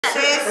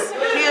sis.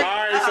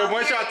 Alright, so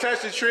once y'all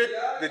touch the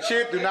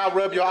chip, do not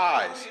rub your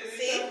eyes.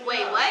 See?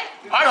 Wait, what?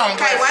 I don't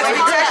Okay, once we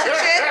touch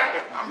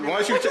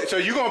the chip. So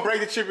you gonna break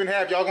the chip in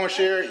half, y'all gonna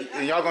share it,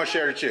 and y'all gonna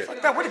share the chip. Where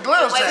the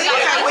gloves at?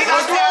 We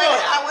gonna do it.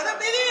 I would have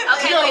been in.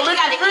 Okay, wait, you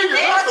gotta eat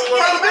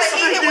this?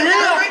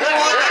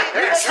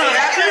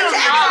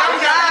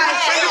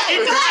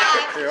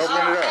 Here, open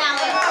it up.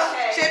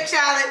 Chip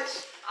challenge.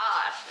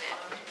 Oh,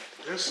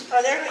 shit.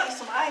 Oh, they're gonna eat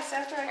some ice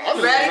after I I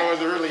didn't know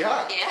it's really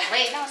hot. Yeah.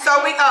 Wait, no.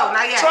 So we,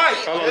 not yet. Try it.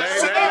 Hold on,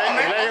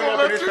 let him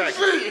open his package.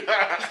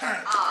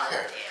 Oh,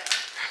 yeah.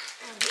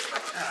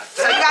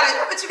 So you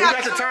gotta, Who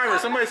got the timer?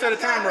 Somebody set a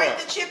timer break up.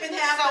 the chip in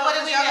half. So what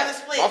do we gonna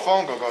split? My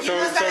phone gonna go. So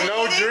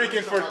no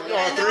drinking for 3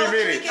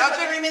 minutes. No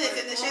 3 minutes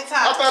and the shit's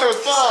I hot. thought it was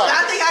 5.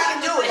 I think I can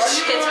do it.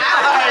 Shit's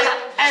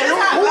hot. Hey, who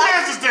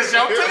answers this,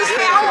 yo? To this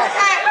thing.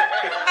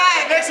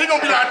 Next he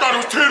gonna be like, I thought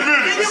it was 10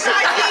 minutes. Do you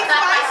like eat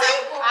spicy?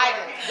 I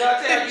agree.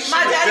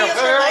 My daddy is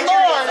from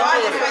Nigeria, so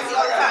I eat spicy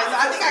all the time. So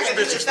I think I can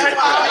do this. That's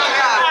why I'm like,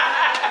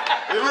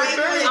 it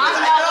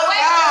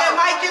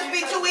might just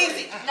be too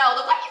easy. No,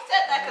 the way you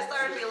said that could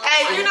start to be like.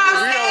 Hey, you know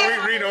what I'm saying? We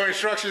don't read no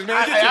instructions, man.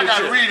 Hey, I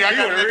gotta read it. I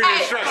gotta read the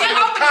instructions. Get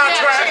open the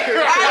Contract.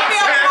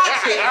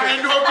 I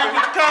ain't no good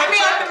with the Let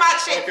me contract. open my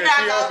chip. Okay,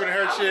 she opened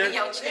her chip.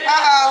 Shit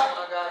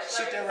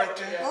that right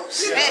there. Oh,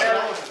 shit. It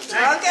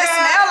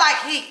smell like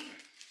heat.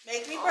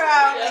 Make me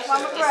proud. Make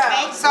mama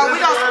proud. So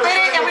we gonna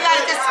split it and we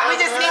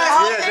just need the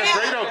whole thing.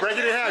 Yeah, break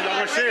it in half. Y'all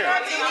gonna share.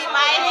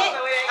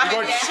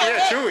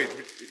 Chew it.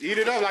 Eat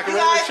it up like a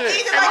regular chip.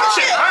 Eat it like a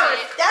chip.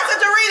 That's a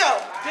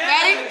Dorito.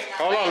 Ready?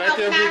 Hold on, let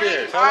them do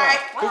theirs. Hold on.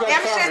 Who got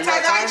a timer? You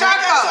got a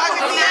timer?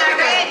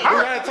 Who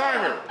got a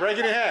timer? Break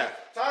it in half.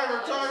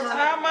 Timer.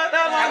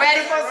 How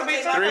ready? Supposed to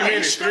be 3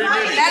 minutes. 3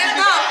 minutes. Let it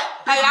go.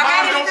 Hey, y'all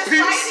ready? It's the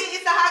spicy.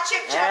 It's the hot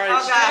chip chip. All right.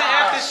 Oh,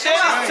 God. The shit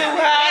is too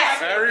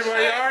hot.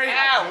 Everybody, all right?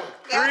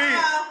 3,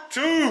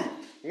 2,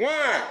 1.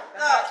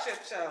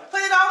 Put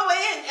it all the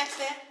way in,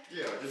 Exton.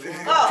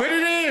 Put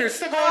it in.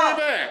 Stick all the way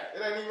back.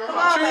 It ain't even Come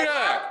hot. on, Chew baby. it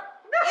up.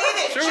 Eat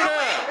it. Chew it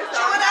up.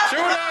 Chew it up.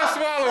 Chew it up.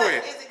 Swallow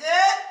it. Is it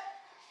good?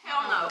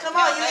 Hell no. Come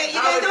on, you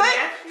gonna do it?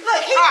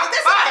 Look,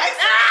 this is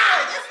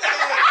Exton.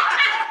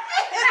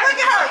 Look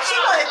at her. She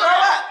gonna throw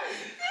up.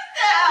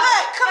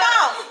 Look, come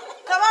on.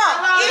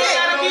 Eat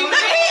it.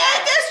 Look, he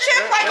ate this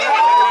chip like it was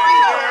a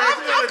Dorito.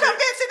 I'm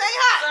convinced it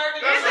ain't hot.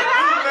 Is it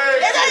hot?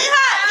 It ain't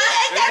hot. He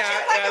ate that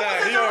chip like it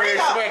was a He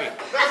already Dorito. sweating.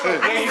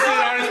 Then he sit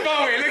on his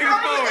phone. Look at his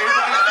phone. He's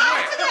on his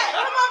sweat.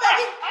 Come on,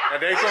 baby. And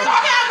they Look come. at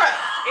the camera.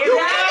 You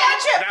eat that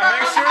chip, Now bro.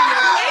 make sure you.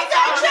 Eat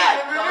that chip.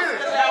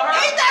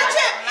 Eat that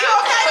chip. You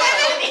okay,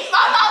 baby?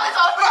 My mom is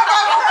on front.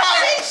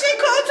 She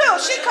cool too.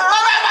 She calm.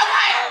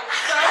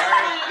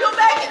 You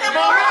making them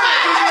all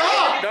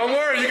right. Don't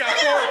worry, you got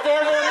 4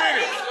 more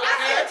minutes. I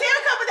see a tear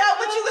coming out,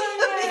 but you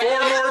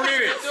 4 more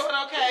minutes. Doing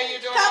okay,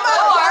 you're doing come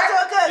on, y'all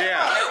doing good.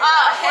 Yeah.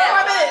 Four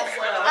more minutes.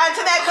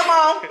 Antoinette, come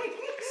on.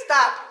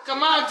 Stop.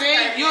 Come on, D.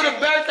 You the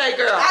birthday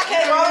girl. I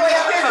came all the way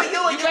up here for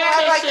you and you got act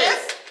that like shit.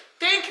 this.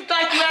 Think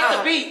like you at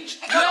the beach.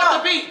 You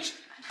at the beach.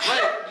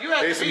 Wait, you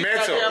at It's the beach.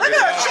 mental. Look at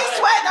her. She's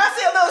sweating. I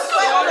see a little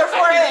sweat on her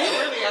forehead.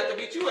 You really at the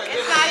beach. You at the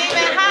beach. Not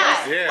even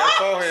hot. Yeah,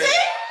 Oh, forehead.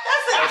 see?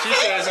 That's a she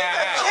says not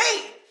hot.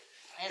 cheat.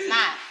 It's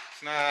not.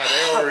 Nah,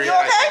 they overreact. You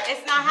okay?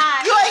 It's not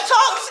hot. You ain't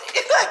talked.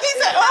 Look, he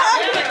said,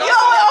 you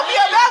don't open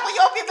your mouth. When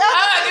you open your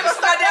mouth, you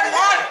gonna start that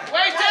water.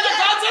 Wait, tell her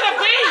go to the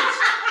beach.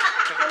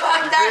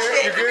 Fuck that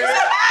shit. You good? You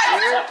said,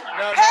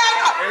 No, hell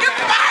no. You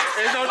relax.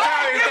 It's no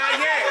time. It's not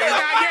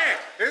yet.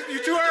 You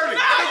too early.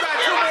 You still got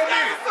 2 more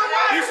minutes.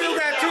 You still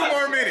got 2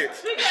 more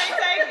minutes. She can't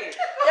take it.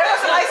 There's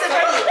some ice in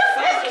there.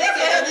 Stick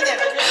your hand in there.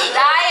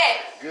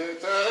 Diet.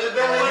 Good time. It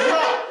don't even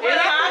hot. It's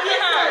hot. You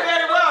hurt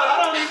very well.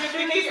 I don't even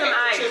think he some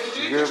ice. Did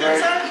you eat the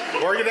chips?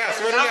 Work it out.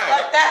 Sweat it out.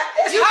 Like that.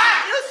 It's hot.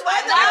 You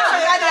sweating. You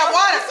got that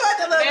water. You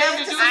sweating a little Ma'am,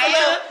 bit. did you Just a eat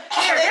little. it?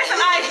 Here, get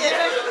some ice.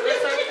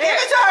 Give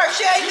it to her.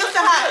 She ain't used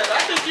to hot.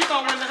 I think you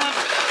gonna win the 100.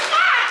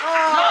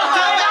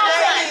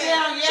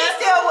 She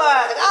still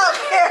was. I don't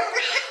care.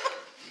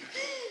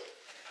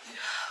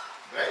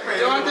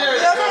 Doing good.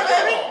 You okay,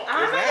 baby?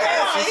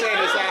 She said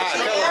it's hot.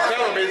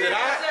 Tell him, is it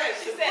hot?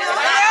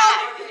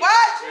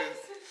 What?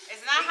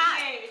 It's not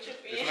hot.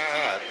 It's not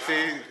hot.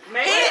 See,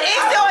 He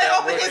still ain't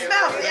open his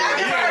mouth. you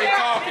don't even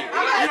talking.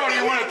 You don't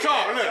even want to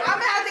talk. Look.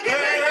 I'm gonna have to get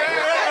ready.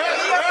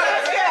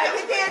 Yeah,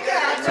 you did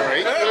that.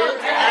 It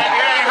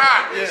ain't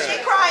hot. She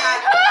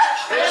crying.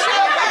 She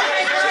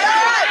okay. She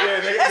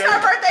alright. It's her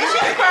birthday. She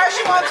can cry if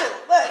she wants to.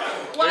 Look.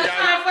 One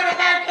time for the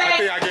I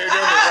birthday. think I gave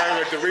them a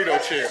regular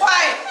Dorito chip.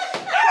 Quiet.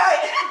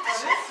 Quiet.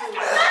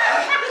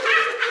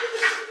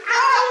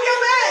 Oh, you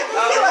mad?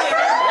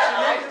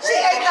 She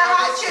ate the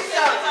hot chip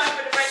though.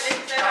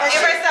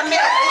 Give her some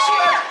milk.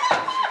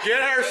 Get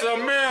her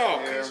some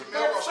milk.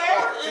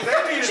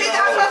 She's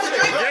not supposed to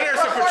drink. Get her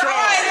some Patron.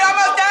 Alright, you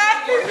almost done?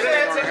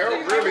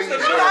 Really?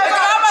 You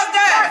almost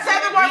done.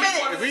 7 more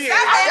minutes.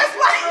 Just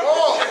wait.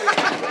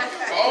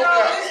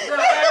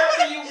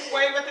 You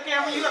wave at the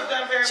camera. You have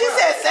done very well. She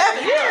said 7.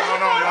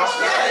 No.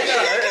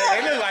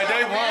 They look like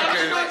they won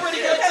because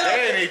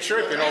they ain't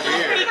tripping over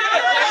here.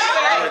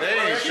 They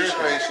ain't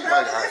tripping.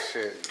 like hot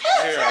shit.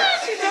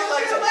 She do.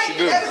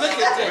 Look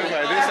at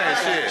this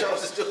ain't shit.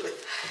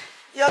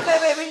 You okay,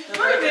 baby?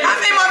 How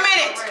many more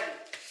minutes?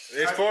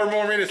 It's 4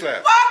 more minutes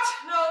left. What?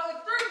 No,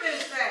 3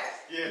 minutes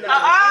fast. It's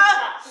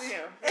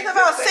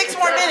about 6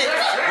 more minutes.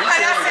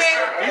 That's it.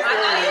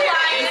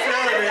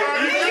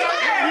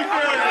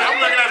 I'm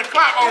looking at the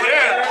clock over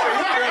there.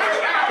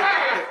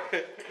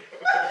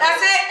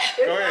 That's it.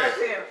 Go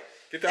ahead.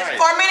 Get the ice.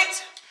 4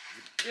 minutes.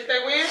 Did they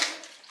win?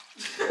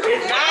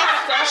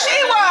 She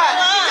won.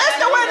 That's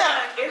the winner.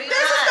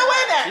 This is the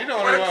winner. She the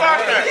only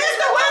one. This is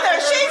the winner.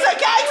 She's a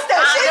gangster.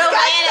 She's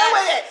gangster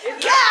with it.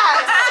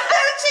 Yes.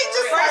 She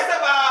just. First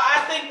of all,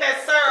 I think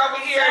that sir over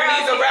here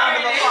needs a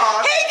round of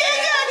applause. He did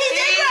good. He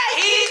did great.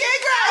 He did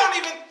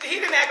great. He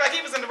didn't act like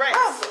he was in the race.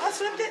 Oh, I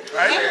slipped it.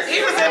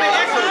 He was in the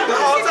include the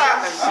whole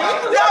time.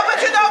 No,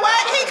 but you know what?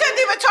 He couldn't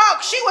even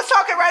talk. She was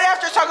talking right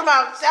after, talking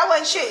about that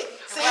wasn't shit.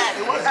 See?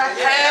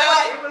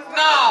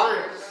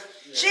 No.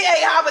 She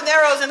ate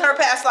habaneros in her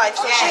past life,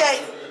 so she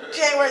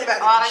ain't worried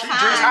about All it. the She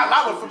drinks hot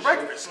time. lava for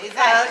breakfast.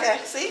 Exactly.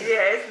 Okay, see?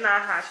 Yeah, it's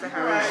not hot to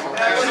her. Let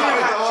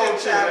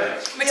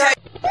me tell you.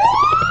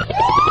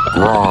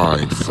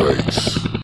 GrindFace.